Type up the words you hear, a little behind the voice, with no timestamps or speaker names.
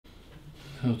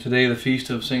So today the feast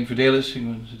of Saint Fidelis. You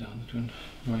want to sit down,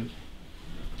 right?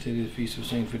 Today the feast of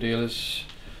Saint Fidelis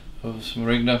of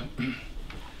Smyrna,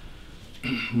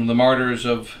 one of the martyrs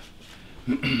of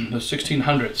the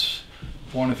 1600s,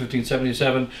 born in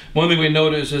 1577. One thing we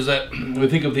notice is that we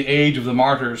think of the age of the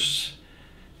martyrs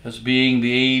as being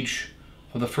the age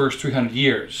of the first 300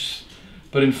 years.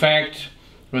 But in fact,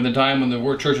 we're in the time when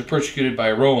the church was persecuted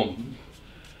by Rome.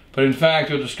 But in fact,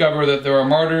 you'll discover that there are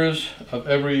martyrs of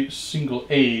every single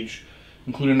age,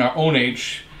 including our own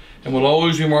age, and will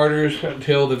always be martyrs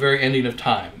until the very ending of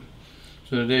time.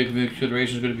 So today,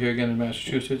 consideration is going to be here again in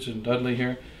Massachusetts, and Dudley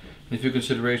here. And a few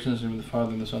considerations, in the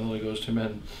Father, and the Son, and the Holy Ghost.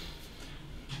 Amen.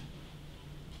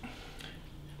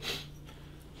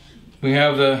 We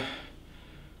have the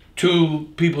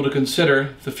two people to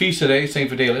consider the feast today, Saint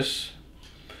Fidelis.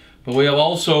 But we have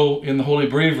also in the Holy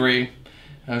Breviary,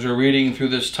 as we're reading through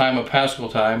this time of Paschal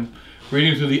time,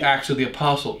 reading through the Acts of the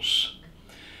Apostles.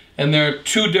 And there are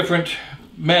two different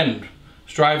men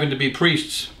striving to be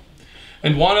priests.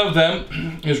 And one of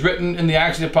them is written in the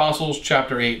Acts of the Apostles,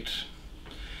 chapter 8.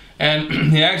 And in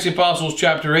the Acts of the Apostles,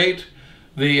 chapter 8,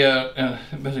 the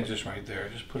message is right there.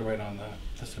 Just put it right on the,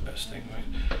 that's the best thing,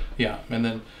 right? Yeah, and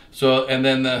then, so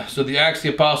the Acts of the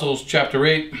Apostles, chapter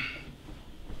 8,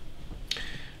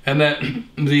 and then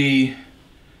we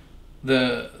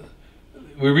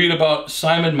read about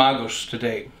Simon Magus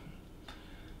today.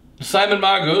 Simon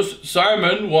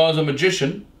was a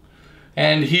magician,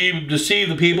 and he deceived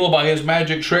the people by his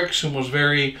magic tricks and was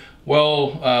very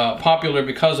well popular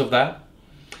because of that.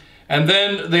 And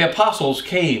then the apostles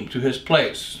came to his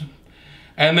place,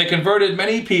 and they converted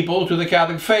many people to the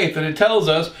Catholic faith. And it tells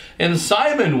us, and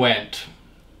Simon went,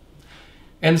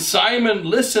 and Simon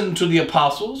listened to the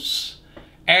apostles,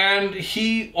 and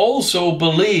he also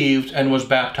believed and was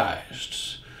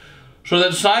baptized. So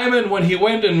that Simon, when he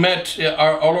went and met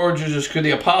our Lord Jesus Christ,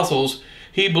 the apostles,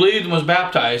 he believed and was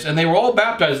baptized. And they were all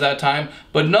baptized at that time,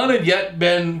 but none had yet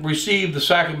received the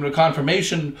sacrament of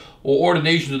confirmation or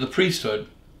ordination to the priesthood.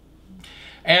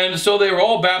 And so they were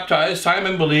all baptized.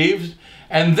 Simon believed.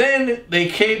 And then they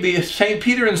came, St.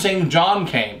 Peter and St. John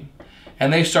came,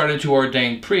 and they started to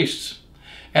ordain priests.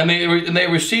 And they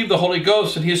received the Holy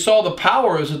Ghost, and he saw the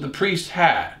powers that the priests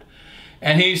had.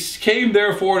 And he came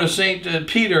therefore to St.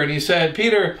 Peter, and he said,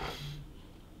 Peter,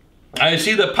 I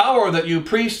see the power that you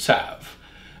priests have,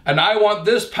 and I want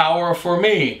this power for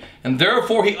me. And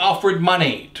therefore he offered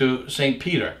money to St.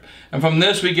 Peter. And from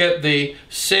this we get the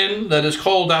sin that is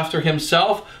called after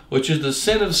himself, which is the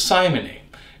sin of simony.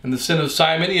 And the sin of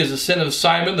simony is the sin of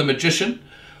Simon the magician,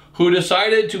 who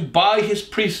decided to buy his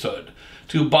priesthood,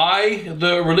 to buy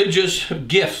the religious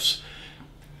gifts.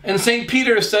 And St.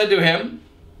 Peter said to him,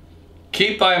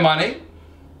 keep thy money,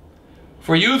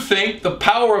 for you think the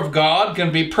power of God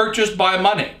can be purchased by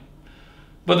money.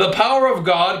 But the power of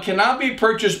God cannot be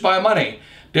purchased by money.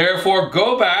 Therefore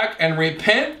go back and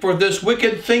repent for this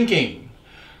wicked thinking.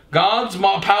 God's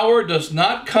power does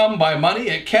not come by money.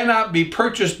 It cannot be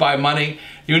purchased by money.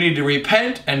 You need to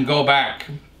repent and go back.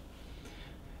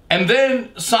 And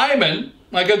then Simon,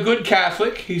 like a good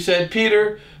Catholic, he said,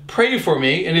 Peter, pray for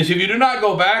me. And if you do not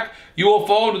go back, you will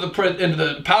fall into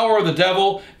the power of the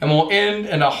devil and will end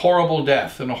in a horrible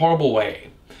death, in a horrible way.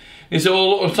 He said,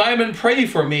 well, Simon, pray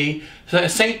for me.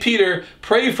 St. Peter,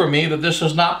 pray for me that this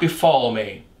does not befall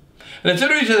me. And it's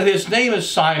interesting that his name is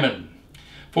Simon.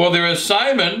 For there is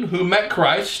Simon who met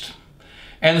Christ,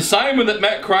 and Simon that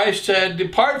met Christ said,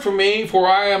 depart from me, for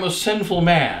I am a sinful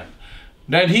man.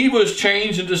 Then he was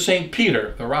changed into St.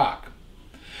 Peter, the rock.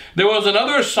 There was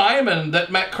another Simon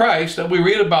that met Christ that we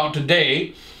read about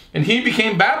today, and he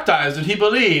became baptized and he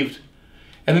believed.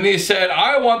 And then he said,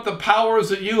 I want the powers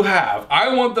that you have.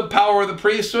 I want the power of the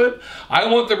priesthood. I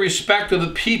want the respect of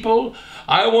the people.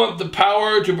 I want the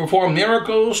power to perform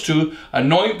miracles, to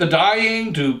anoint the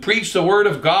dying, to preach the word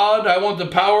of God. I want the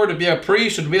power to be a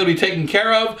priest and to be able to be taken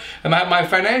care of and have my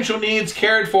financial needs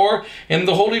cared for in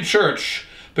the Holy Church,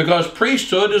 because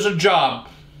priesthood is a job.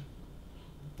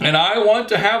 And I want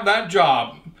to have that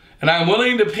job, and I'm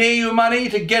willing to pay you money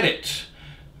to get it.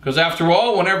 Because after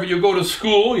all, whenever you go to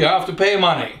school, you have to pay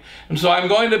money. And so I'm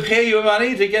going to pay you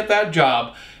money to get that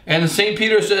job. And St.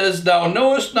 Peter says, thou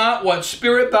knowest not what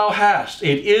spirit thou hast.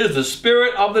 It is the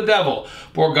spirit of the devil.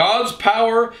 For God's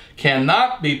power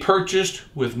cannot be purchased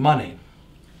with money.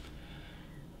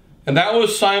 And that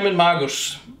was Simon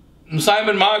Magus. And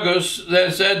Simon Magus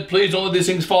then said, please don't let these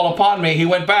things fall upon me. He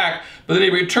went back, but then he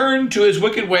returned to his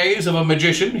wicked ways of a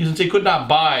magician, since he could not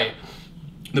buy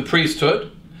the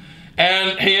priesthood.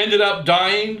 And he ended up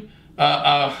dying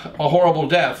a horrible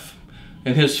death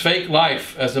in his fake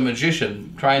life as a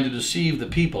magician, trying to deceive the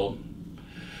people.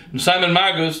 And Simon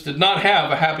Magus did not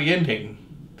have a happy ending.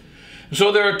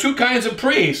 So there are two kinds of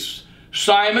priests.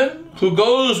 Simon, who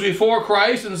goes before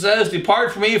Christ and says,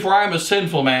 "Depart from me, for I am a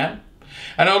sinful man."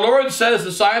 And our Lord says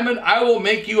to Simon, "I will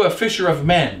make you a fisher of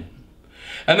men."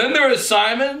 And then there is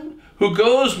Simon, who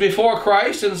goes before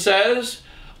Christ and says,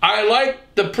 "I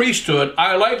like the priesthood,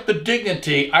 I like the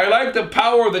dignity, I like the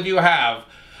power that you have.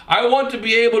 I want to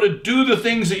be able to do the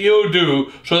things that you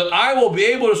do so that I will be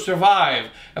able to survive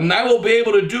and I will be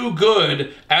able to do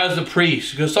good as a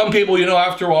priest." Because some people, you know,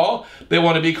 after all, they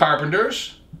want to be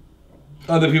carpenters.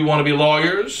 Other people want to be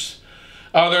lawyers.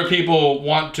 Other people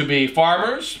want to be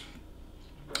farmers.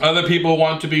 Other people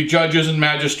want to be judges and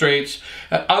magistrates.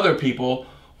 And other people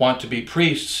want to be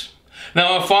priests.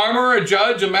 Now, a farmer, a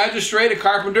judge, a magistrate, a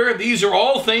carpenter, these are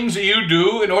all things that you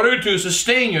do in order to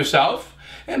sustain yourself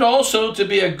and also to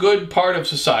be a good part of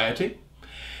society.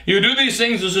 You do these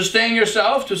things to sustain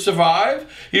yourself, to survive.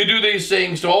 You do these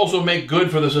things to also make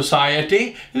good for the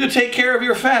society and to take care of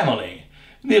your family.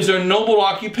 These are noble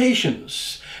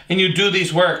occupations, and you do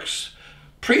these works.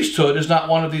 Priesthood is not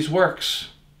one of these works.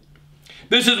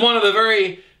 This is one of the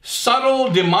very subtle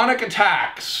demonic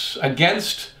attacks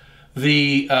against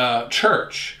the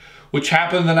church, which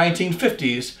happened in the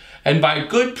 1950s, and by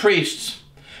good priests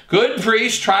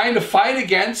trying to fight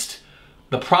against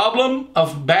the problem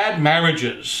of bad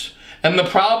marriages and the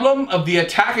problem of the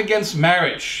attack against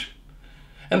marriage.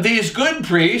 And these good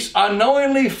priests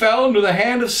unknowingly fell into the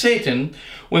hand of Satan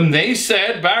when they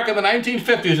said, back in the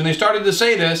 1950s, and they started to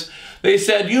say this, they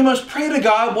said, "You must pray to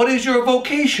God, what is your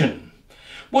vocation?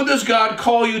 What does God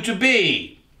call you to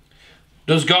be?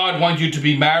 Does God want you to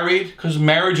be married? Because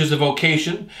marriage is a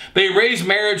vocation." They raise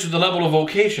marriage to the level of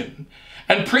vocation.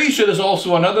 And priesthood is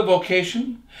also another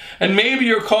vocation. And maybe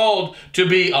you're called to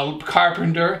be a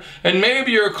carpenter. And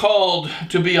maybe you're called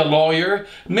to be a lawyer.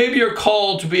 Maybe you're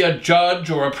called to be a judge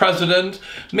or a president.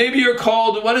 Maybe you're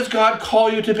called, what does God call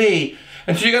you to be?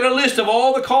 And so you got a list of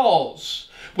all the calls,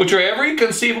 which are every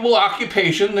conceivable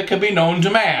occupation that can be known to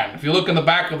man. If you look in the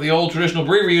back of the old traditional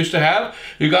breviary used to have,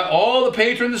 you got all the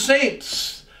patron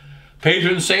saints.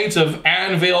 Patron saints of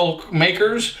anvil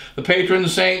makers, the patron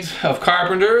saints of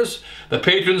carpenters, the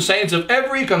patron saints of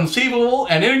every conceivable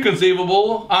and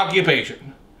inconceivable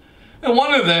occupation. And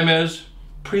one of them is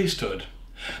priesthood.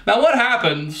 Now what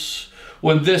happens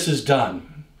when this is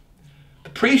done?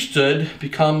 The priesthood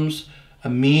becomes a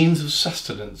means of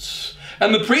sustenance.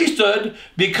 And the priesthood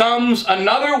becomes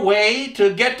another way to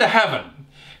get to heaven.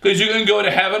 Because you can go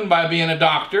to heaven by being a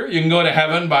doctor. You can go to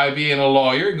heaven by being a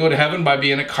lawyer. You can go to heaven by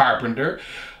being a carpenter.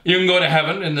 You can go to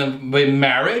heaven by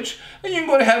marriage. And you can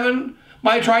go to heaven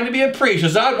by trying to be a priest.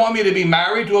 Does God want me to be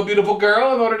married to a beautiful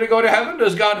girl in order to go to heaven?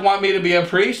 Does God want me to be a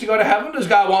priest to go to heaven? Does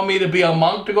God want me to be a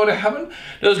monk to go to heaven?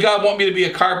 Does God want me to be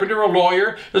a carpenter, a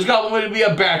lawyer? Does God want me to be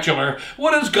a bachelor?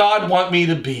 What does God want me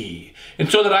to be? And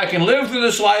so that I can live through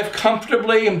this life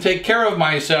comfortably and take care of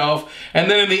myself, and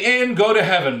then in the end go to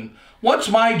heaven. What's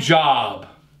my job?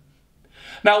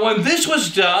 Now, when this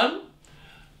was done,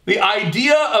 the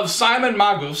idea of Simon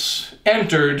Magus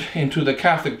entered into the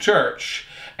Catholic Church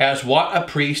as what a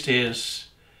priest is.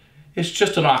 It's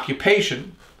just an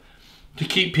occupation to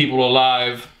keep people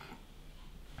alive.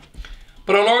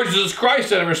 But our Lord Jesus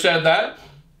Christ never said that.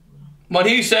 What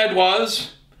he said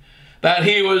was that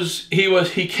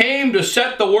he came to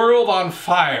set the world on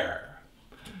fire.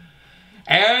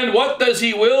 And what does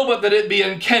he will but that it be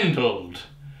enkindled?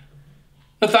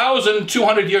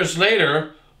 1,200 years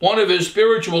later, one of his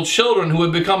spiritual children who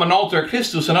had become an alter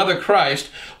Christus, another Christ,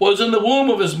 was in the womb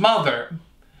of his mother.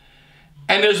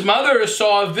 And his mother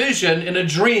saw a vision in a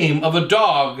dream of a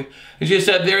dog. And she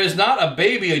said, "There is not a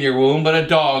baby in your womb, but a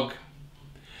dog."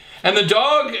 And the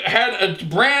dog had a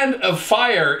brand of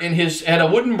fire had a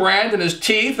wooden brand in his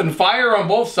teeth and fire on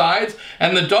both sides.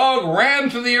 And the dog ran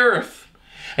through the earth.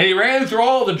 And he ran through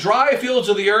all the dry fields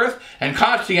of the earth and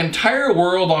caught the entire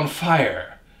world on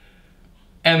fire.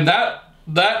 And that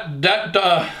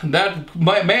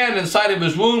man inside of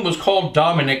his womb was called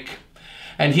Dominic.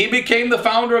 And he became the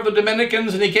founder of the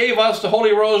Dominicans, and he gave us the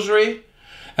Holy Rosary.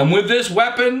 And with this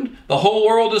weapon, the whole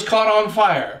world is caught on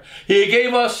fire. He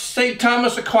gave us St.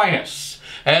 Thomas Aquinas.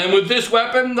 And with this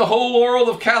weapon, the whole world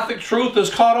of Catholic truth is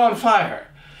caught on fire.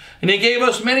 And he gave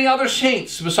us many other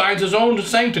saints besides his own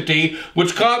sanctity,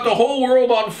 which caught the whole world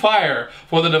on fire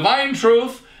for the divine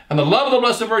truth and the love of the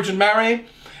Blessed Virgin Mary,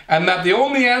 and that the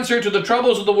only answer to the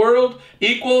troubles of the world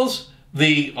equals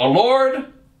the Lord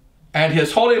and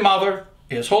his Holy Mother,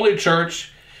 his Holy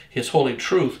Church, his Holy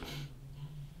Truth.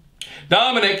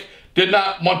 Dominic did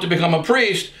not want to become a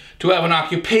priest to have an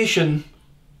occupation.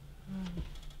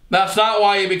 That's not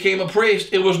why he became a priest.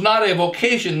 It was not a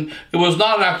vocation. It was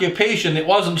not an occupation. It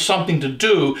wasn't something to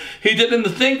do. He didn't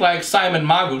think like Simon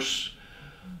Magus.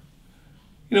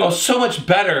 You know, it's so much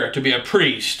better to be a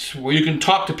priest, where you can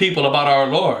talk to people about our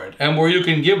Lord, and where you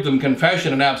can give them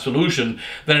confession and absolution,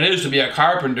 than it is to be a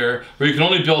carpenter, where you can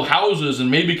only build houses and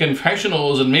maybe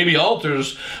confessionals and maybe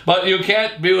altars, but you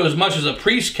can't do as much as a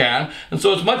priest can, and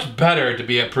so it's much better to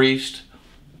be a priest.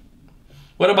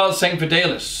 What about St.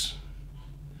 Fidelis?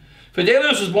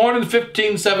 Fidelis was born in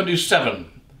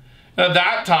 1577. At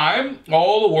that time,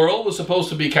 all the world was supposed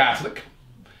to be Catholic.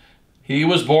 He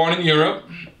was born in Europe,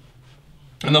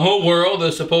 and the whole world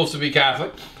is supposed to be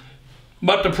Catholic.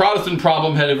 But the Protestant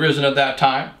problem had arisen at that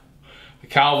time. The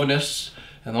Calvinists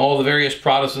and all the various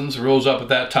Protestants rose up at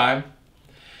that time.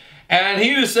 And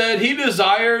he said he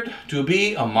desired to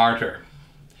be a martyr.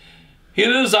 He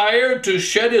desired to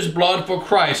shed his blood for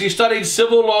Christ. He studied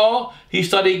civil law, he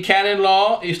studied canon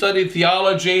law, he studied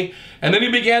theology, and then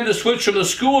he began to switch from the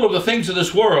school of the things of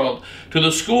this world to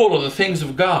the school of the things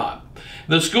of God,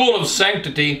 the school of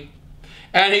sanctity.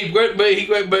 And he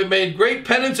made great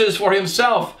penances for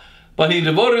himself, but he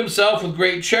devoted himself with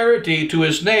great charity to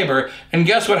his neighbor. And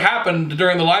guess what happened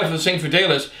during the life of St.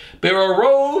 Fidelis? There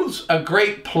arose a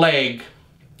great plague.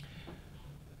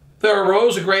 There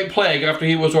arose a great plague after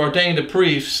he was ordained a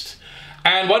priest.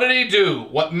 And what did he do?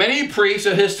 What many priests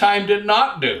at his time did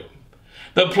not do.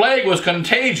 The plague was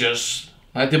contagious,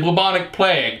 like the bubonic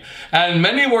plague, and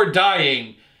many were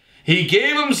dying. He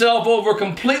gave himself over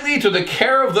completely to the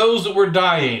care of those that were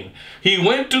dying. He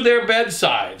went to their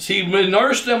bedsides. He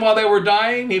nursed them while they were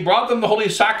dying. He brought them the holy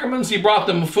sacraments. He brought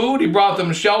them food. He brought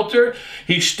them shelter.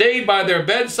 He stayed by their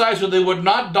bedside so they would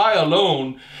not die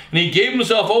alone. And he gave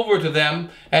himself over to them.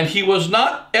 And he was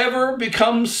not ever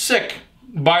become sick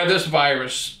by this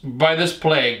virus, by this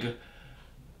plague.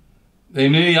 There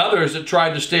were many others that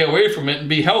tried to stay away from it and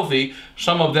be healthy.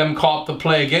 Some of them caught the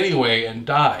plague anyway and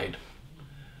died.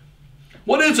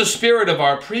 What is the spirit of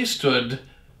our priesthood?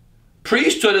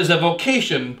 Priesthood is a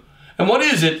vocation. And what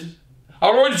is it?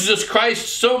 Our Lord Jesus Christ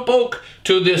spoke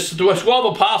to his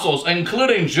 12 apostles,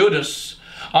 including Judas,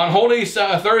 on Holy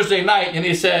Thursday night, and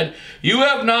he said, "You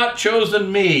have not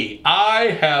chosen me,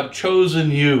 I have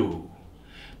chosen you."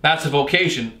 That's a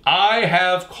vocation. I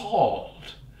have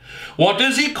called. What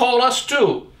does he call us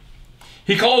to?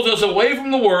 He calls us away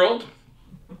from the world,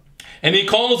 and he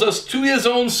calls us to his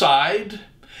own side,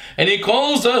 and he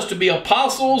calls us to be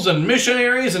apostles and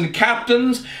missionaries and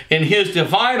captains in his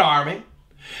divine army.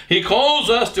 He calls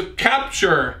us to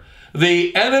capture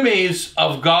the enemies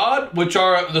of God, which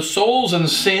are the souls in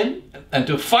sin, and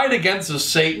to fight against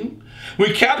Satan.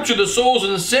 We capture the souls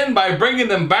in sin by bringing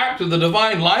them back to the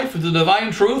divine life, and the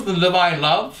divine truth, and the divine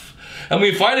love. And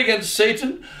we fight against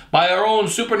Satan by our own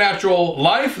supernatural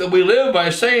life that we live by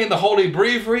saying the Holy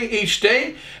Breviary each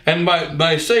day, and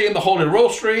by saying the Holy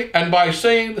Rosary, and by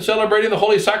celebrating the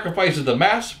Holy Sacrifice of the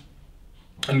Mass,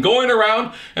 and going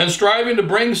around and striving to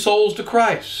bring souls to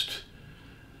Christ.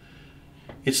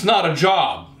 It's not a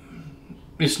job.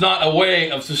 It's not a way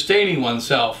of sustaining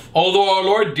oneself. Although our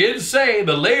Lord did say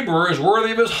the laborer is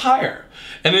worthy of his hire.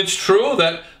 And it's true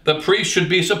that the priest should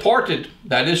be supported.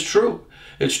 That is true.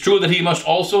 It's true that he must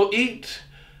also eat.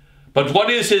 But what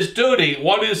is his duty?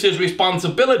 What is his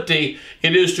responsibility?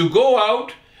 It is to go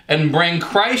out and bring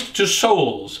Christ to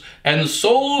souls, and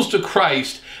souls to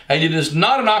Christ. And it is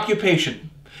not an occupation.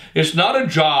 It's not a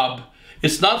job.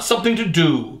 It's not something to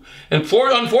do. And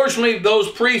unfortunately,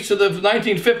 those priests of the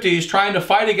 1950s trying to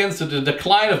fight against the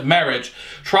decline of marriage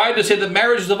tried to say that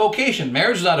marriage is a vocation.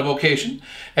 Marriage is not a vocation.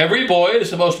 Every boy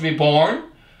is supposed to be born,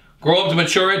 grow up to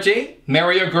maturity,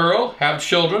 marry a girl, have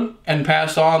children, and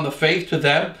pass on the faith to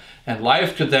them and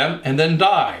life to them, and then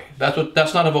die.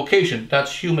 That's not a vocation.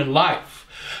 That's human life.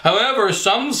 However,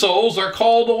 some souls are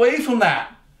called away from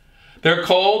that. They're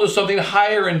called to something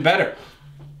higher and better.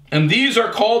 And these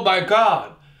are called by God.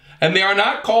 And they are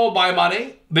not called by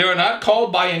money. They are not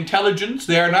called by intelligence.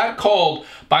 They are not called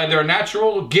by their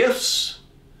natural gifts.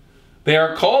 They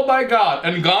are called by God.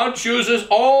 And God chooses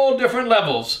all different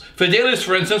levels. Fidelis,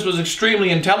 for instance, was extremely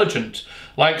intelligent,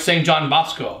 like St. John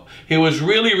Bosco. He was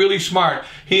really, really smart.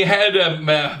 He had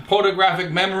a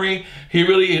photographic memory. He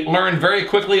really learned very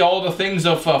quickly all the things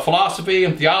of philosophy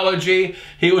and theology.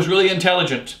 He was really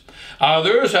intelligent.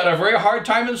 Others had a very hard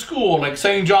time in school, like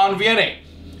St. John Vianney.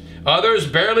 Others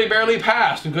barely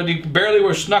passed and barely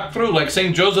were snuck through, like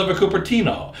St. Joseph of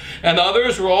Cupertino. And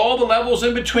others were all the levels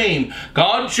in between.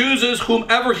 God chooses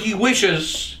whomever he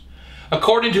wishes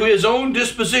according to his own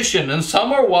disposition. And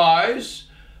some are wise,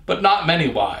 but not many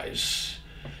wise.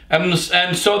 And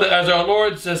so that, as our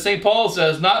Lord says, St. Paul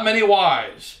says, not many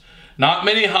wise, not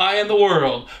many high in the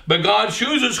world, but God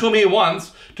chooses whom he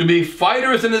wants to be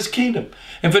fighters in his kingdom.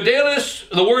 And fidelis,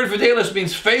 the word fidelis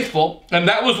means faithful, and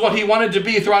that was what he wanted to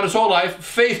be throughout his whole life,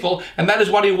 faithful, and that is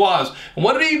what he was. And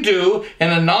what did he do in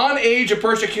a non-age of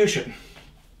persecution?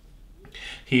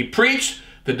 He preached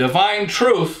the divine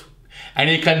truth, and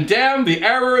he condemned the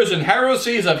errors and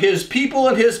heresies of his people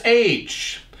and his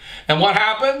age. And what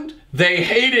happened? They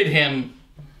hated him.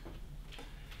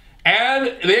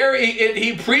 And there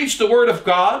he preached the word of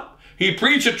God. He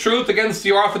preached the truth against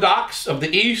the Orthodox of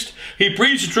the East. He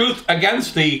preached the truth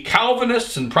against the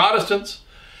Calvinists and Protestants.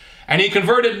 And he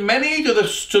converted many to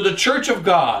the church of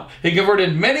God. He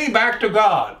converted many back to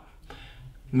God.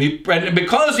 And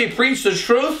because he preached the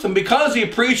truth, and because he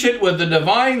preached it with the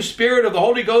divine spirit of the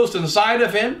Holy Ghost inside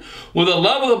of him, with the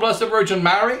love of the Blessed Virgin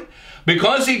Mary,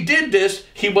 because he did this,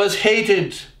 he was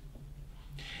hated.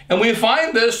 And we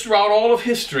find this throughout all of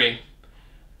history.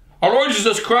 Our Lord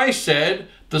Jesus Christ said,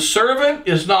 "The servant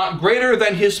is not greater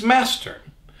than his master.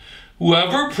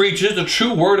 Whoever preaches the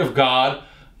true word of God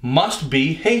must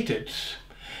be hated."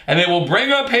 And they will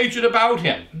bring up hatred about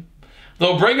him.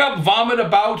 They'll bring up vomit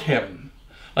about him.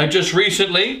 Like just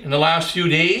recently, in the last few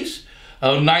days,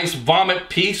 a nice vomit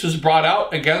piece was brought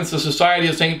out against the Society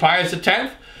of St. Pius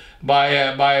X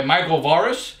by Michael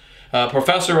Varus,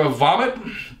 professor of vomit,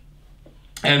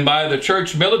 and by the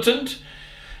church militant.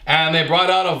 And they brought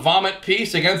out a vomit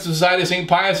piece against the Society of St.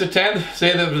 Pius X,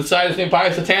 say that the Society of St.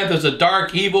 Pius X is a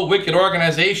dark, evil, wicked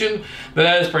organization that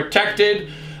has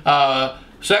protected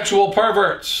sexual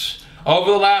perverts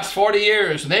over the last 40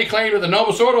 years. And they claim that the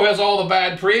Novus Ordo has all the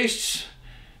bad priests,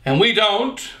 and we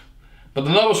don't, but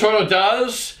the Novus Ordo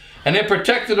does. And it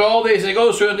protected all these, and it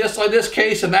goes through this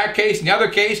case and that case and the other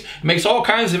case, makes all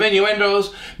kinds of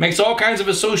innuendos, makes all kinds of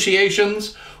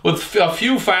associations with a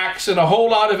few facts and a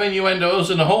whole lot of innuendos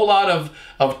and a whole lot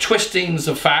of twistings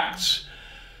of facts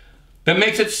that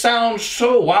makes it sound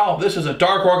so, wow, this is a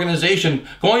dark organization.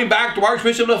 Going back to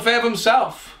Archbishop Lefebvre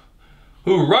himself,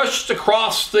 who rushed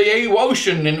across the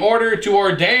ocean in order to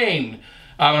ordain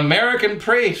an American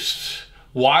priest.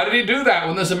 Why did he do that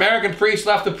when this American priest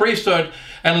left the priesthood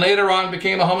and later on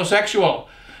became a homosexual?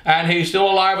 And he's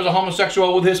still alive as a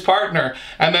homosexual with his partner.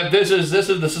 And that this is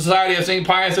the Society of St.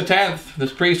 Pius X,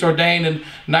 this priest ordained in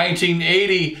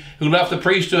 1980, who left the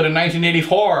priesthood in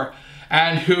 1984,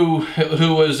 and who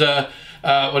was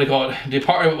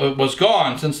was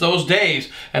gone since those days,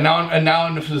 and now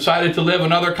decided to live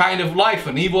another kind of life,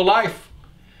 an evil life.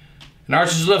 And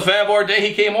Archbishop Lefebvre ordained,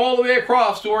 he came all the way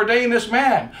across to ordain this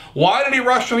man. Why did he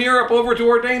rush from Europe over to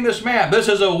ordain this man? This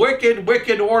is a wicked,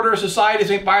 wicked order, Society of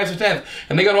St. Pius X.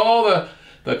 And they got all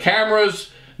the cameras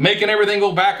making everything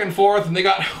go back and forth, and they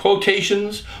got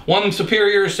quotations. One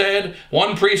superior said,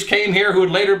 one priest came here who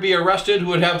would later be arrested, who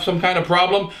would have some kind of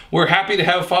problem. We're happy to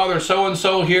have Father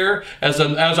so-and-so here as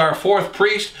our fourth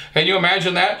priest. Can you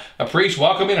imagine that? A priest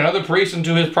welcoming another priest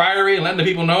into his priory and letting the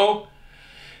people know?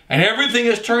 And everything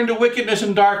is turned to wickedness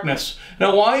and darkness.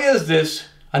 Now, why is this?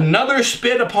 Another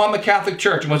spit upon the Catholic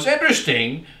Church. And what's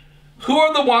interesting, who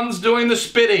are the ones doing the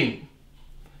spitting?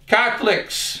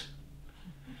 Catholics.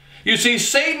 You see,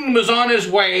 Satan was on his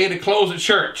way to close the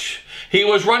church. He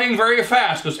was running very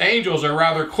fast, because angels are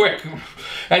rather quick.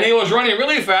 And he was running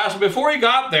really fast. Before he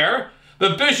got there, the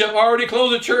bishop already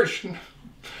closed the church.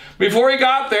 Before he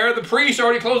got there, the priest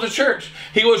already closed the church.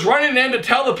 He was running in to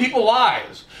tell the people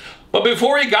lies. But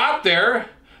before he got there,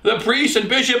 the priest and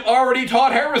bishop already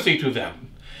taught heresy to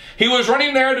them. He was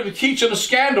running there to teach them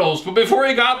scandals, but before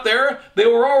he got there, they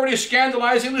were already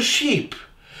scandalizing the sheep.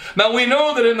 Now we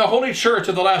know that in the Holy Church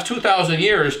of the last 2,000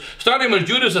 years, starting with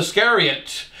Judas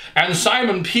Iscariot and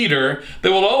Simon Peter,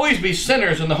 there will always be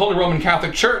sinners in the Holy Roman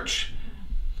Catholic Church.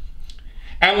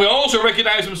 And we also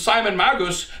recognize from Simon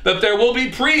Magus that there will be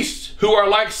priests who are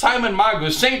like Simon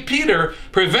Magus. St. Peter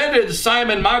prevented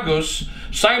Simon Magus,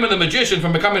 Simon the magician,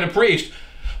 from becoming a priest.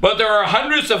 But there are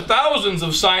hundreds of thousands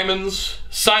of Simon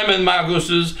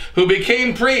Maguses, who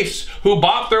became priests, who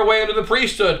bought their way into the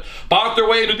priesthood, bought their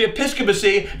way into the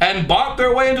episcopacy, and bought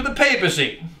their way into the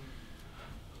papacy.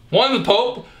 One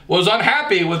pope was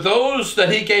unhappy with those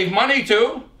that he gave money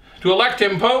to elect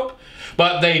him pope,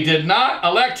 but they did not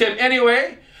elect him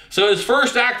anyway. So his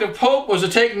first act of pope was to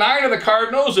take 9 of the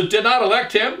cardinals that did not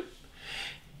elect him.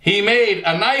 He made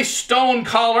a nice stone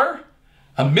collar,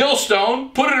 a millstone,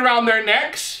 put it around their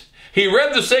necks. He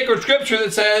read the sacred scripture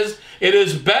that says, "It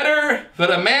is better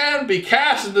that a man be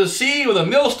cast into the sea with a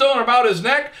millstone about his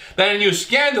neck than you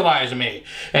scandalize me.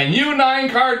 And you 9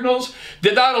 cardinals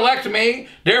did not elect me,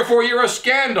 therefore you're a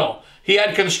scandal." He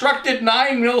had constructed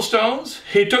 9 millstones.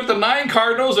 He took the 9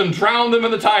 cardinals and drowned them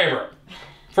in the Tiber.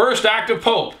 First act of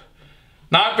pope.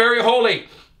 not very holy.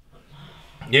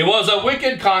 It was a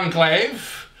wicked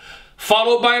conclave,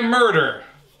 followed by murder.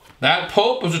 That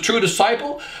pope was a true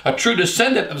disciple, a true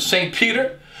descendant of St.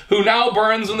 Peter, who now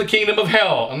burns in the kingdom of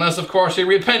hell, unless, of course, he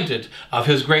repented of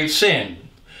his great sin.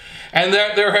 And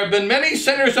there have been many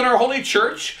sinners in our holy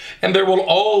church, and there will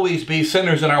always be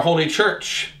sinners in our holy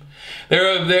church.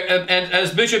 And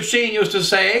as Bishop Sheen used to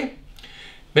say,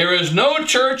 there is no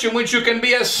church in which you can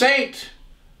be a saint,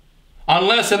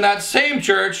 unless in that same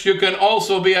church you can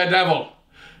also be a devil.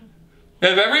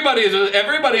 If everybody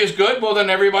is good, well then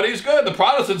everybody's good. The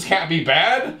Protestants can't be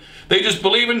bad. They just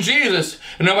believe in Jesus.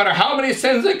 And no matter how many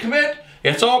sins they commit,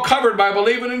 it's all covered by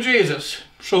believing in Jesus.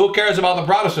 So who cares about the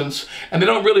Protestants? And they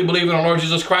don't really believe in our Lord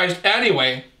Jesus Christ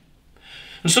anyway.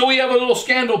 And so we have a little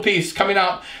scandal piece coming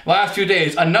out the last few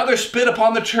days. Another spit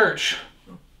upon the church.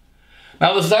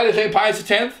 Now the Society of St. Pius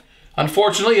X,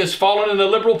 unfortunately, has fallen in the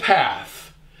liberal path.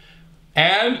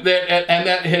 And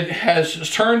that it has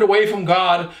turned away from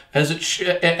God as it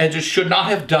should not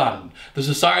have done. The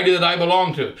society that I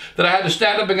belong to. That I had to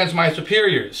stand up against my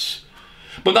superiors.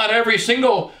 But not every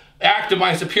single act of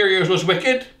my superiors was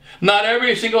wicked. Not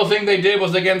every single thing they did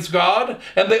was against God.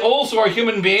 And they also are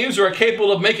human beings who are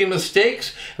capable of making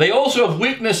mistakes. They also have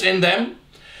weakness in them.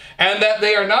 And that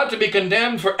they are not to be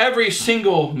condemned for every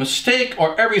single mistake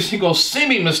or every single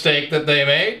seeming mistake that they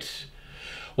made.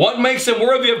 What makes them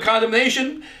worthy of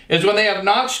condemnation is when they have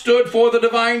not stood for the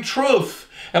divine truth,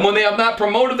 and when they have not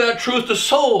promoted that truth to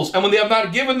souls, and when they have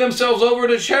not given themselves over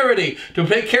to charity, to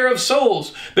take care of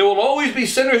souls. There will always be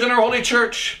sinners in our holy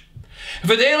church.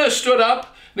 Fidelis stood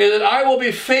up and he said, I will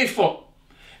be faithful,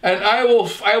 and I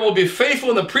will be faithful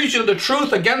in the preaching of the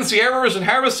truth against the errors and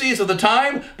heresies of the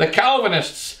time, the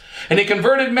Calvinists. And he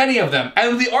converted many of them,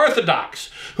 and the Orthodox,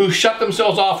 who shut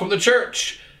themselves off from the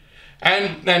church.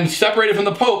 And separated from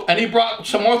the Pope. And he brought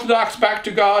some Orthodox back to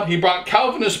God. He brought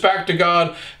Calvinists back to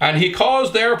God. And he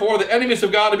caused, therefore, the enemies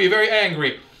of God to be very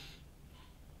angry.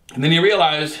 And then he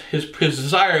realized his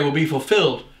desire will be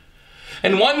fulfilled.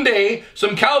 And one day,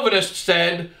 some Calvinists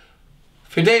said,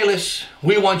 Fidelis,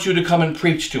 we want you to come and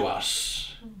preach to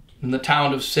us in the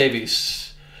town of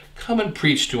Sevis. Come and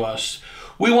preach to us.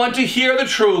 We want to hear the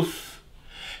truth.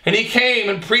 And he came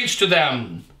and preached to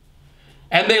them.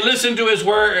 And they listened to his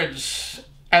words,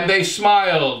 and they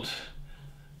smiled.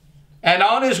 And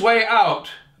on his way out,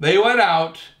 they went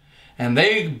out, and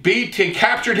they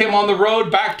captured him on the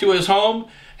road back to his home,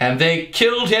 and they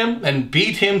killed him and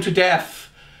beat him to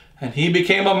death. And he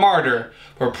became a martyr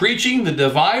for preaching the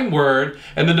divine word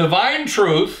and the divine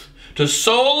truth to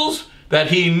souls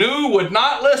that he knew would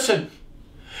not listen.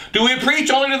 Do we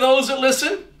preach only to those that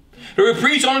listen? Do we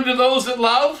preach only to those that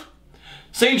love?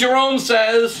 St. Jerome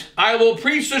says, I will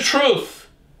preach the truth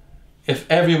if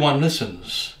everyone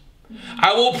listens.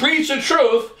 I will preach the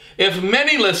truth if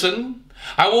many listen.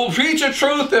 I will preach the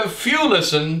truth if few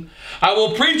listen. I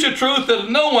will preach the truth if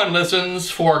no one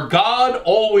listens, for God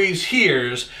always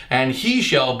hears, and he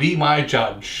shall be my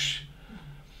judge.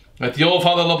 Like the old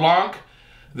Father LeBlanc,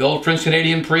 the old French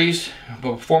Canadian priest,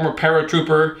 former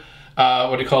paratrooper,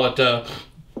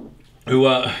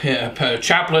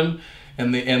 chaplain,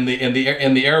 in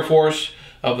the Air Force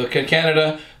of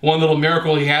Canada. One little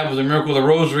miracle he had was the miracle of the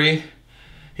Rosary.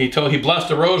 He blessed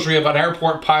the Rosary of an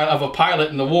airport pilot, a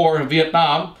pilot in the war in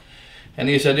Vietnam, and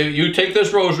he said, "You take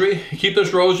this Rosary, keep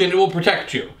this Rosary, and it will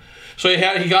protect you." So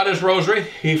he got his Rosary.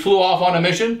 He flew off on a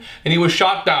mission, and he was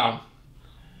shot down.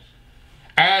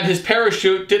 And his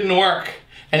parachute didn't work,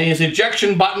 and his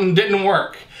ejection button didn't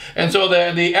work, and so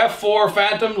the F-4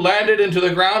 Phantom landed into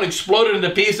the ground, exploded into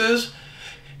pieces.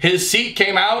 His seat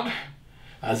came out,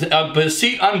 his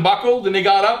seat unbuckled, and he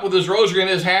got up with his Rosary in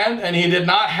his hand, and he did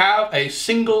not have a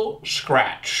single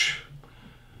scratch.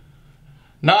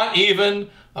 Not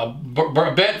even a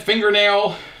bent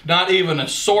fingernail, not even a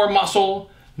sore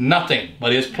muscle, nothing.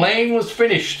 But his plane was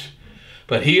finished,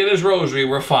 but he and his Rosary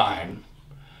were fine.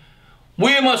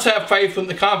 We must have faith in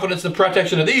the confidence and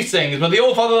protection of these things. But the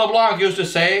old Father LeBlanc used to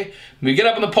say, when you get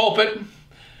up in the pulpit,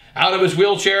 out of his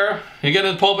wheelchair, you get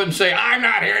in the pulpit and say, I'm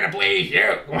not here to please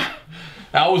you.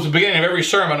 That was the beginning of every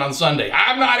sermon on Sunday.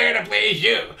 I'm not here to please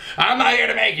you. I'm not here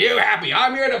to make you happy.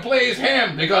 I'm here to please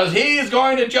him because he's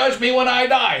going to judge me when I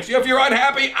die. So if you're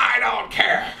unhappy, I don't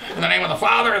care. In the name of the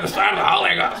Father, and the Son, and the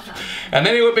Holy Ghost. And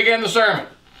then he would begin the sermon.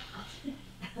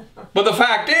 But the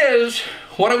fact is,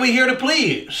 what are we here to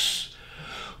please?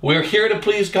 We're here to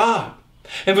please God.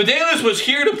 And Fidelis was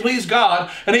here to please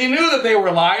God, and he knew that they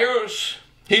were liars.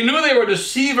 He knew they were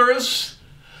deceivers,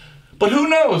 but who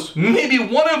knows, maybe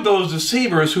one of those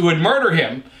deceivers who would murder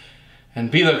him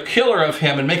and be the killer of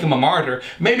him and make him a martyr,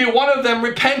 maybe one of them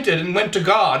repented and went to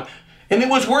God, and it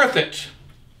was worth it.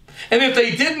 And if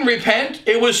they didn't repent,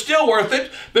 it was still worth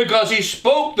it because he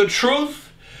spoke the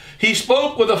truth. He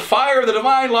spoke with the fire of the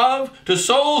divine love to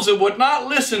souls that would not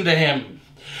listen to him.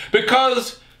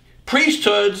 Because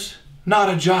priesthood's not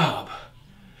a job.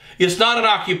 It's not an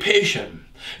occupation.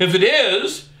 If it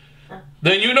is,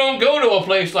 then you don't go to a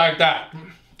place like that.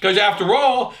 Because after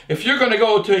all, if you're going to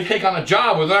go to take on a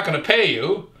job where they're not going to pay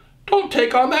you, don't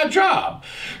take on that job.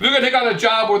 If you're going to take on a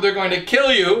job where they're going to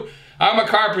kill you, I'm a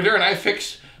carpenter and I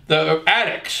fix the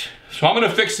attics. So I'm going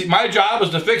to fix my job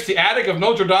is to fix the attic of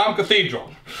Notre Dame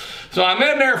Cathedral. So I'm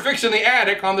in there fixing the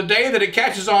attic on the day that it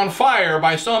catches on fire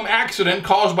by some accident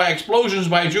caused by explosions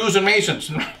by Jews and Masons.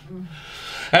 And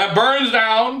it burns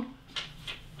down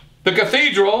the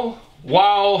cathedral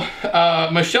while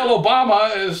Michelle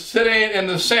Obama is sitting in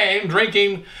the Seine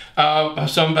drinking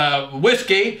some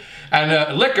whiskey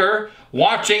and liquor,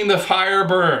 watching the fire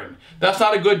burn. That's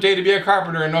not a good day to be a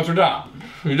carpenter in Notre Dame.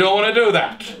 You don't want to do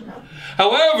that.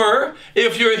 However,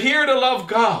 if you're here to love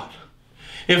God,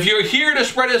 if you're here to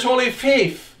spread his holy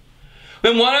faith,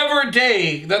 then whatever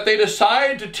day that they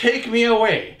decide to take me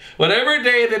away, whatever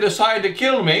day they decide to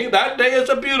kill me, that day is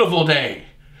a beautiful day.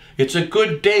 It's a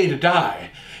good day to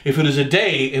die. If it is a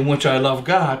day in which I love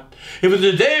God, if it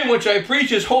is a day in which I preach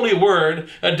his holy word,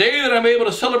 a day that I'm able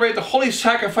to celebrate the holy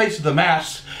sacrifice of the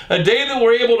Mass, a day that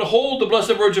we're able to hold the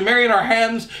Blessed Virgin Mary in our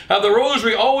hands, have the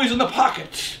Rosary always in the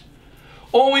pocket,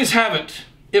 always have it,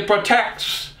 it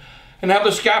protects, and have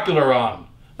the scapular on.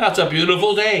 That's a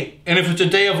beautiful day. And if it's a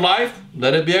day of life,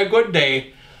 let it be a good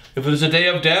day. If it is a day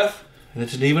of death,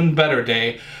 it's an even better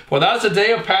day, for that's a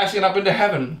day of passing up into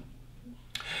heaven.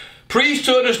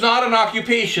 Priesthood is not an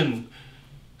occupation.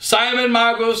 Simon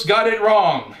Magus got it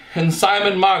wrong, and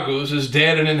Simon Magus is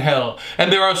dead and in hell.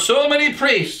 And there are so many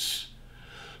priests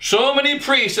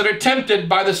that are tempted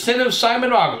by the sin of Simon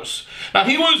Magus. Now,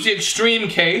 he was the extreme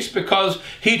case because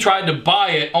he tried to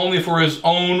buy it only for his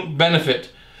own benefit.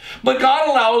 But God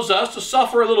allows us to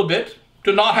suffer a little bit,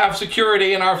 to not have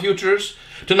security in our futures,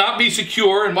 to not be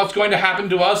secure in what's going to happen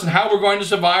to us and how we're going to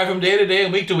survive from day to day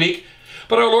and week to week.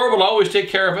 But our Lord will always take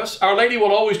care of us. Our Lady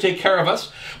will always take care of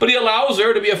us. But he allows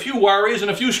there to be a few worries and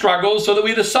a few struggles so that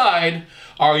we decide,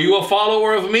 are you a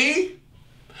follower of me?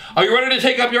 Are you ready to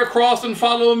take up your cross and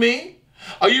follow me?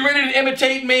 Are you ready to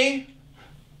imitate me?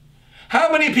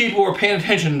 How many people were paying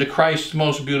attention to Christ's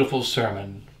most beautiful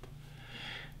sermon?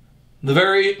 The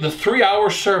 3-hour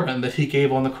sermon that he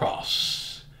gave on the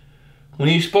cross. When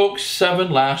he spoke 7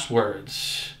 last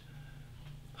words.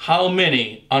 How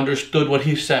many understood what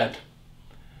he said?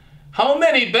 How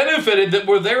many benefited that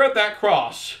were there at that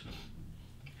cross?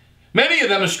 Many of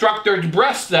them struck their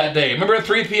breasts that day. Remember at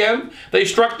 3 p.m.? They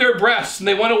struck their breasts and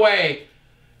they went away.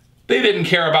 They didn't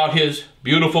care about his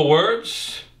beautiful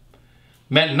words.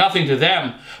 Meant nothing to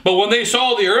them. But when they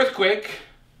saw the earthquake,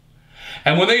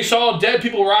 and when they saw dead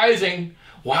people rising,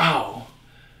 wow,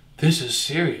 this is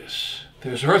serious.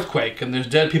 There's earthquake and there's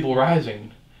dead people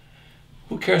rising.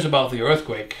 Who cares about the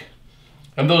earthquake?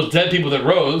 And those dead people that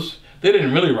rose, they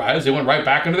didn't really rise. They went right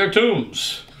back into their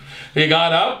tombs. They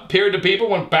got up, appeared to people,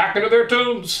 went back into their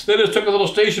tombs. They just took a little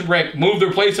station break, moved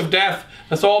their place of death.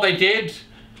 That's all they did.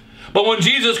 But when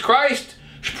Jesus Christ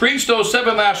preached those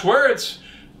 7 last words,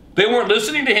 they weren't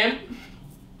listening to him.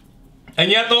 And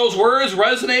yet those words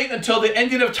resonate until the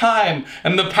ending of time.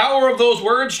 And the power of those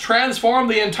words transformed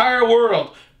the entire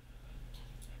world.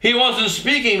 He wasn't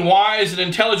speaking wise and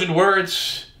intelligent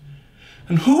words.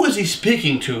 And who was he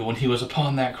speaking to when he was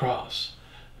upon that cross?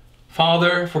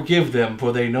 Father, forgive them,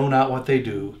 for they know not what they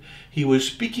do. He was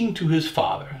speaking to his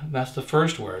Father. That's the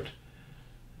first word.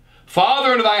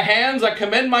 Father, into thy hands I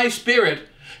commend my spirit.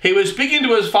 He was speaking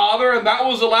to his Father, and that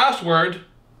was the last word.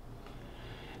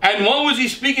 And what was he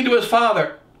speaking to his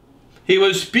Father? He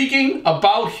was speaking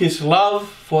about his love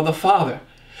for the Father.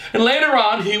 And later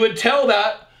on, he would tell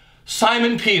that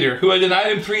Simon Peter, who had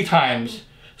denied him 3 times,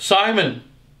 Simon,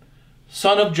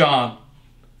 son of John,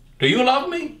 do you love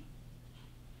me?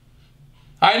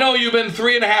 I know you've been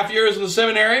 3.5 years in the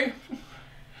seminary.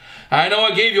 I know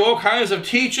I gave you all kinds of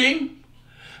teaching,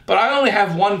 but I only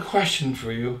have one question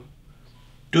for you.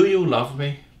 Do you love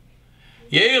me?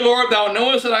 Yea, Lord, thou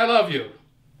knowest that I love you.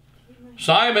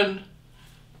 Simon,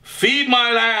 feed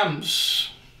my lambs.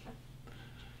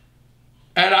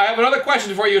 And I have another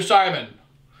question for you, Simon.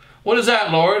 What is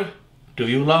that, Lord? Do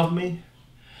you love me?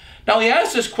 Now, he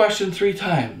asked this question 3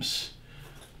 times.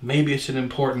 Maybe it's an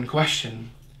important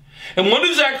question. And what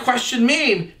does that question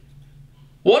mean?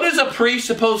 What is a priest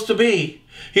supposed to be?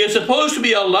 He is supposed to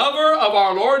be a lover of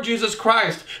our Lord Jesus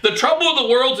Christ. The trouble with the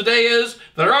world today is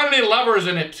there aren't any lovers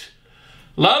in it.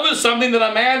 Love is something that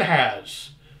a man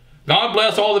has. God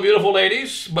bless all the beautiful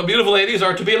ladies, but beautiful ladies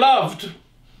are to be loved.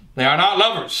 They are not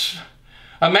lovers.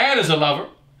 A man is a lover.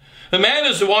 The man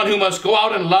is the one who must go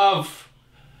out and love.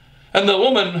 And the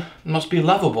woman must be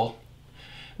lovable.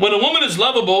 When a woman is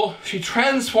lovable, she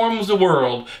transforms the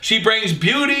world. She brings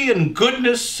beauty and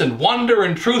goodness and wonder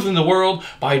and truth in the world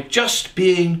by just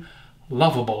being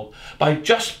lovable, by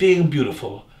just being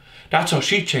beautiful. That's how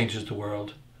she changes the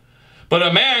world. But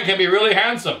a man can be really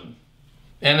handsome,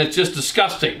 and it's just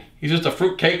disgusting. He's just a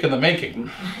fruitcake in the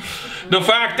making. The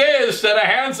fact is that a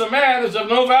handsome man is of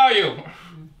no value.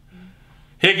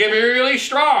 He can be really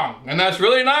strong, and that's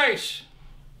really nice.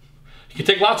 He can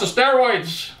take lots of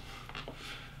steroids.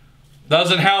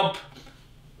 Doesn't help.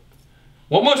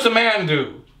 What must a man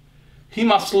do? He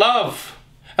must love.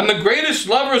 And the greatest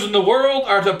lovers in the world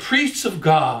are the priests of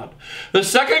God. The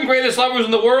second greatest lovers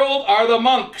in the world are the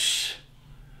monks.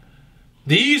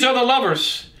 These are the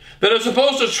lovers that are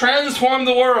supposed to transform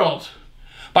the world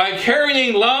by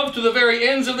carrying love to the very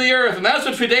ends of the earth. And that's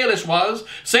what Fidelis was.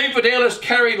 Saint Fidelis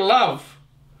carried love.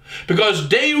 Because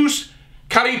Deus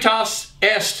caritas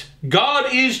est.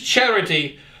 God is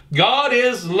charity. God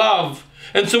is love.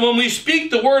 And so when we speak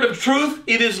the word of truth,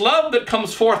 it is love that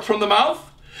comes forth from the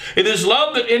mouth. It is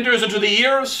love that enters into the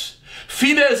ears.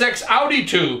 Fides ex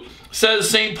auditu, says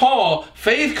St. Paul.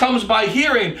 Faith comes by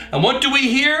hearing. And what do we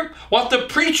hear? What the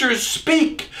preachers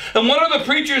speak. And what are the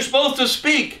preachers supposed to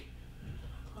speak?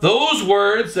 Those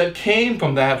words that came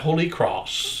from that holy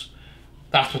cross.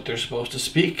 That's what they're supposed to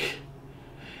speak.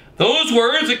 Those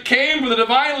words that came from the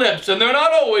divine lips. And they're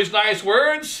not always nice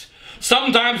words.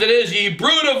 Sometimes it is, ye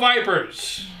brood of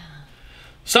vipers.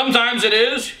 Sometimes it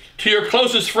is, to your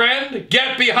closest friend,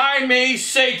 get behind me,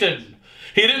 Satan.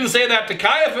 He didn't say that to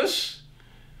Caiaphas,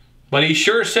 but he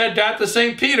sure said that to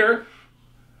St. Peter.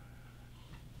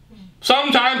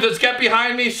 Sometimes it's get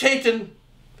behind me, Satan.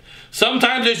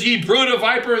 Sometimes it's ye brood of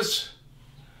vipers.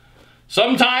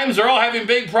 Sometimes they're all having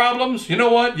big problems. You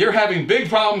know what? You're having big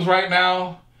problems right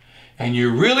now, and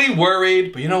you're really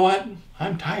worried, but you know what?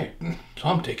 I'm tired, so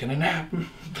I'm taking a nap.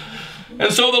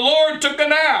 And so the Lord took a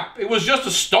nap. It was just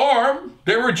a storm.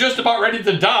 They were just about ready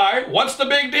to die. What's the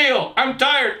big deal? I'm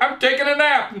tired. I'm taking a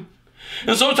nap.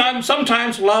 And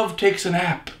sometimes love takes a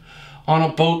nap on a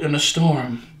boat in a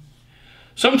storm.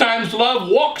 Sometimes love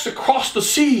walks across the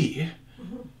sea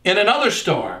in another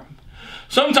storm.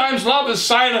 Sometimes love is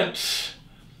silent.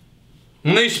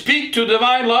 And they speak to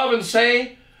divine love and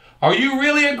say, are you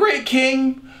really a great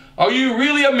king? Are you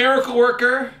really a miracle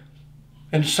worker?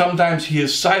 And sometimes he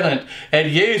is silent, et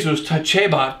Jesus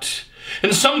tacebat.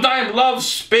 And sometimes love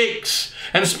speaks,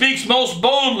 and speaks most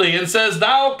boldly, and says,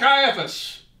 thou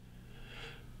Caiaphas,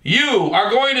 you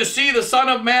are going to see the Son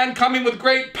of Man coming with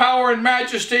great power and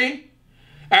majesty,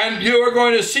 and you are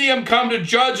going to see him come to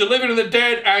judge the living and the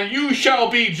dead, and you shall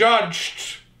be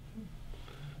judged.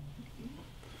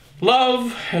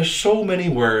 Love has so many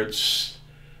words.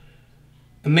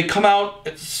 And they come out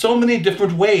in so many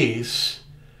different ways.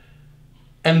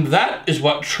 And that is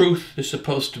what truth is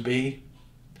supposed to be.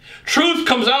 Truth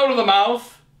comes out of the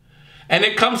mouth, and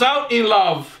it comes out in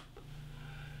love.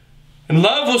 And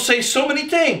love will say so many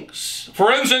things.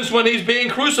 For instance, when he's being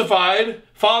crucified,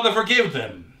 Father, forgive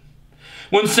them.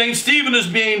 When St. Stephen is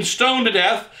being stoned to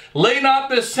death, lay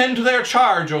not this sin to their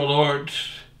charge, O Lord.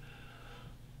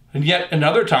 And yet, in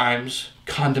other times,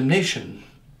 condemnation.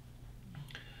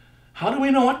 How do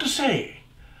we know what to say?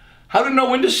 How do we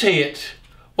know when to say it?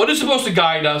 What is supposed to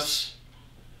guide us?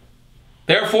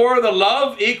 Therefore, the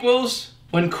love equals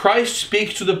when Christ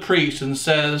speaks to the priest and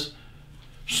says,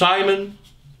 Simon,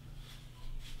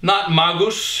 not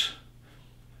Magus,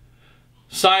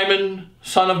 Simon,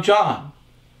 son of John,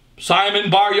 Simon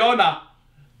Bar-Yona,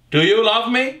 do you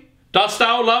love me? Dost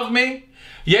thou love me?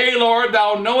 Yea, Lord,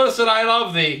 thou knowest that I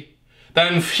love thee.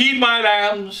 Then feed my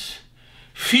lambs,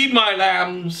 feed my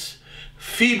lambs,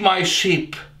 feed my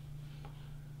sheep.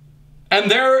 And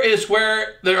there is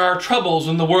where there are troubles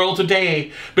in the world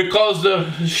today, because the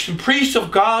priest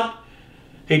of God,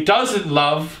 he doesn't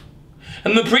love.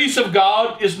 And the priest of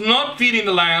God is not feeding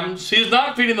the lambs. He is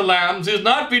not feeding the lambs. He is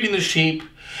not feeding the sheep.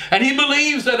 And he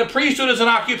believes that a priesthood is an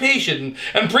occupation.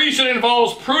 And priesthood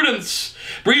involves prudence.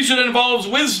 Priesthood involves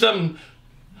wisdom.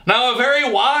 Now a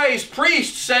very wise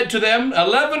priest said to them,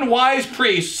 11 wise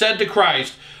priests said to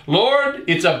Christ, Lord,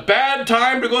 it's a bad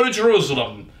time to go to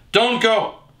Jerusalem. Don't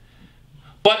go.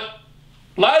 But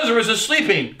Lazarus is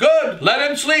sleeping. Good, let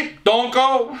him sleep. Don't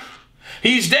go.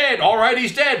 He's dead. All right,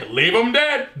 he's dead. Leave him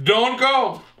dead. Don't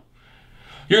go.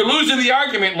 You're losing the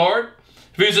argument, Lord.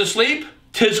 If he's asleep,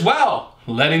 'tis well.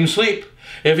 Let him sleep.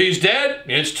 If he's dead,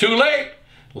 it's too late.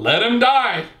 Let him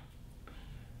die.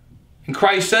 And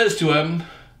Christ says to him,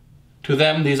 to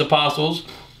them, these apostles,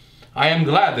 I am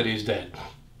glad that he's dead.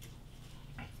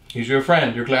 He's your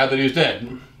friend. You're glad that he's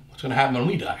dead. What's going to happen when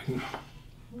we die?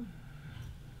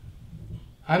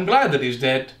 I'm glad that he's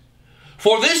dead.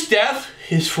 For this death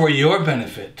is for your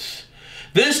benefit.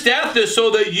 This death is so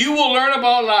that you will learn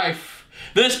about life.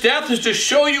 This death is to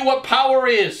show you what power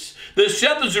is. This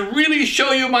death is to really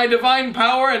show you my divine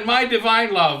power and my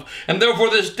divine love. And therefore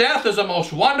this death is a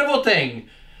most wonderful thing.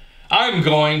 I'm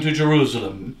going to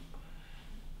Jerusalem.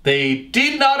 They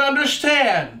did not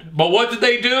understand. But what did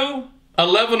they do?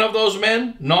 11 of those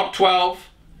men, not 12.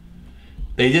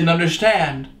 They didn't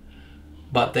understand,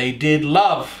 but they did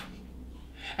love.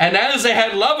 And as they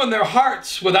had love in their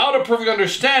hearts, without a perfect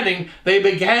understanding, they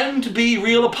began to be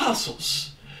real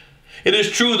apostles. It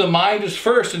is true the mind is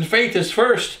first and faith is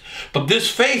first, but this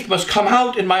faith must come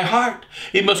out in my heart.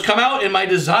 It must come out in my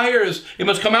desires. It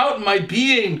must come out in my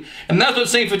being. And that's what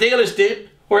St. Fidelis did,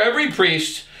 where every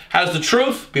priest has the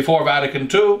truth before Vatican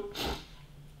II.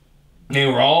 They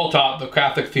were all taught the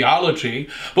Catholic theology,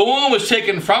 but when it was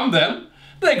taken from them,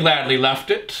 they gladly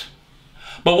left it.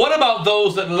 But what about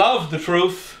those that love the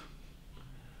truth?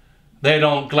 They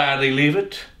don't gladly leave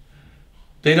it.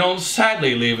 They don't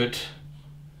sadly leave it.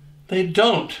 They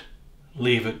don't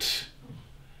leave it.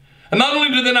 And not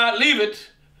only do they not leave it,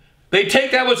 they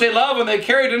take that which they love and they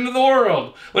carry it into the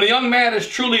world. When a young man is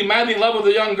truly madly in love with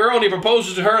a young girl and he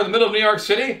proposes to her in the middle of New York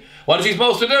City, what is he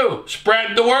supposed to do?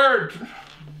 Spread the word.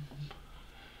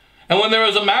 And when there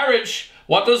is a marriage,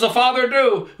 what does the father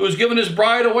do who's given his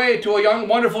bride away to a young,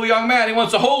 wonderful young man? He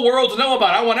wants the whole world to know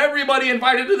about it. I want everybody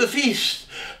invited to the feast.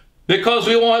 Because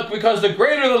the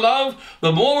greater the love,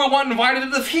 the more we want invited to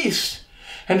the feast.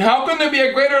 And how can there be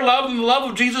a greater love than the love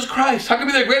of Jesus Christ? How can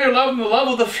there be a greater love than the love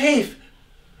of the faith?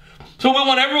 So we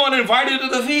want everyone invited to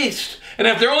the feast. And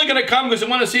if they're only going to come because they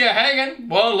want to see a hanging,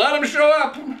 well, let them show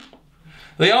up.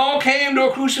 They all came to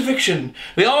a crucifixion.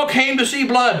 They all came to see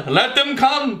blood. Let them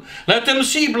come. Let them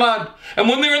see blood. And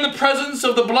when they're in the presence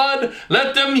of the blood,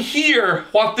 let them hear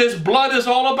what this blood is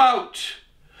all about.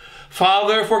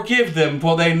 Father, forgive them,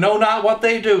 for they know not what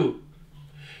they do.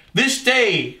 This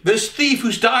day, this thief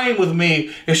who's dying with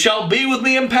me, it shall be with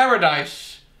me in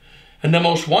paradise. And the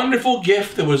most wonderful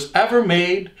gift that was ever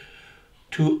made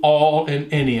to all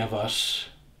and any of us.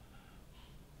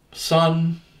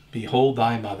 Son, behold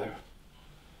thy mother.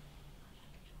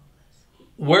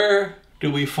 Where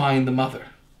do we find the mother?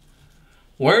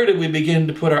 Where do we begin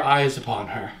to put our eyes upon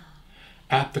her?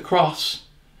 At the cross.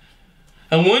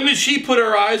 And when did she put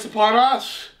her eyes upon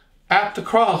us? At the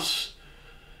cross.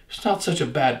 It's not such a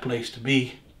bad place to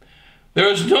be. There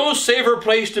is no safer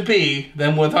place to be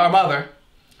than with our mother.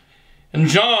 And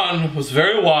John was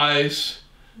very wise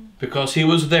because he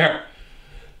was there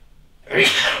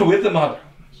with the mother.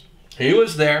 He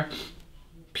was there.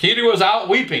 Peter was out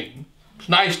weeping. It's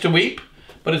nice to weep,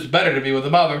 but it's better to be with the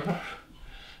mother.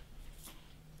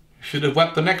 Should have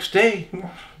wept the next day.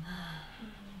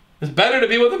 It's better to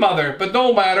be with the mother, but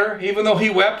no matter. Even though he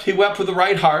wept with the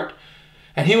right heart.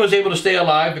 And he was able to stay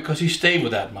alive because he stayed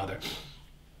with that mother.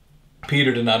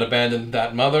 Peter did not abandon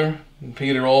that mother. And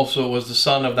Peter also was the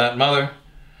son of that mother.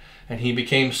 And he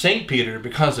became Saint Peter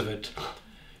because of it.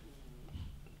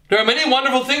 There are many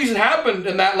wonderful things that happened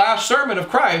in that last sermon of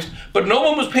Christ, but no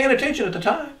one was paying attention at the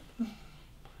time.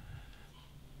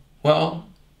 Well,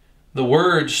 the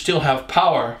words still have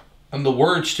power, and the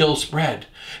words still spread.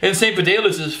 In St.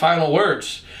 Fidelis' final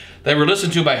words, they were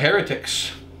listened to by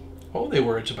heretics. What were they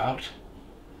words about?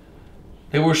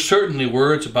 They were certainly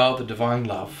words about the divine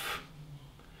love.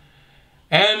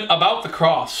 And about the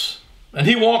cross. And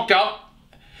he walked out,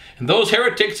 and those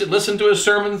heretics that listened to his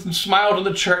sermons and smiled in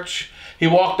the church, he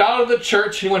walked out of the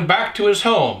church, he went back to his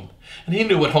home. And he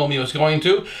knew what home he was going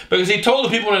to, because he told the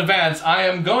people in advance, I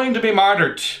am going to be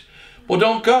martyred. Well,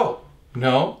 don't go.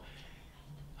 No,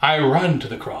 I run to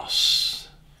the cross.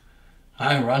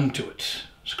 I run to it.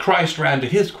 Christ ran to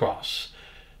his cross.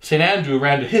 St. Andrew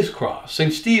ran to his cross.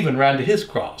 St. Stephen ran to his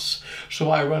cross. So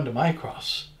I run to my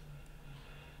cross.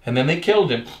 And then they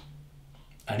killed him.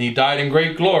 And he died in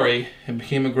great glory and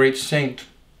became a great saint.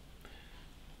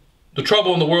 The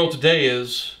trouble in the world today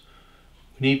is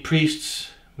we need priests,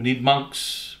 we need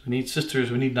monks, we need sisters,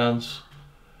 we need nuns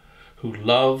who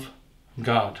love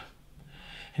God.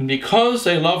 And because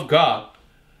they love God,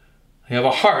 they have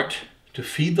a heart to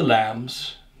feed the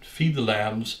lambs,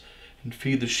 and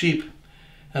feed the sheep,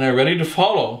 and are ready to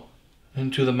follow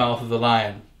into the mouth of the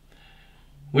lion.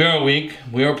 We are weak,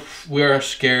 we are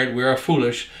scared, we are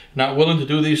foolish, not willing to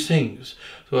do these things.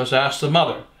 So let's ask the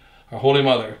Mother, our Holy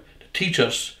Mother, to teach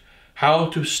us how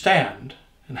to stand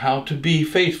and how to be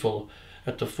faithful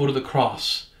at the foot of the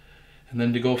cross. and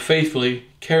then to go faithfully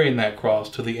carrying that cross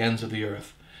to the ends of the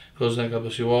earth. Close that. God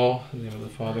bless you all. In the name of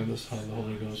the Father, and the Son, and the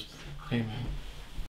Holy Ghost. Amen.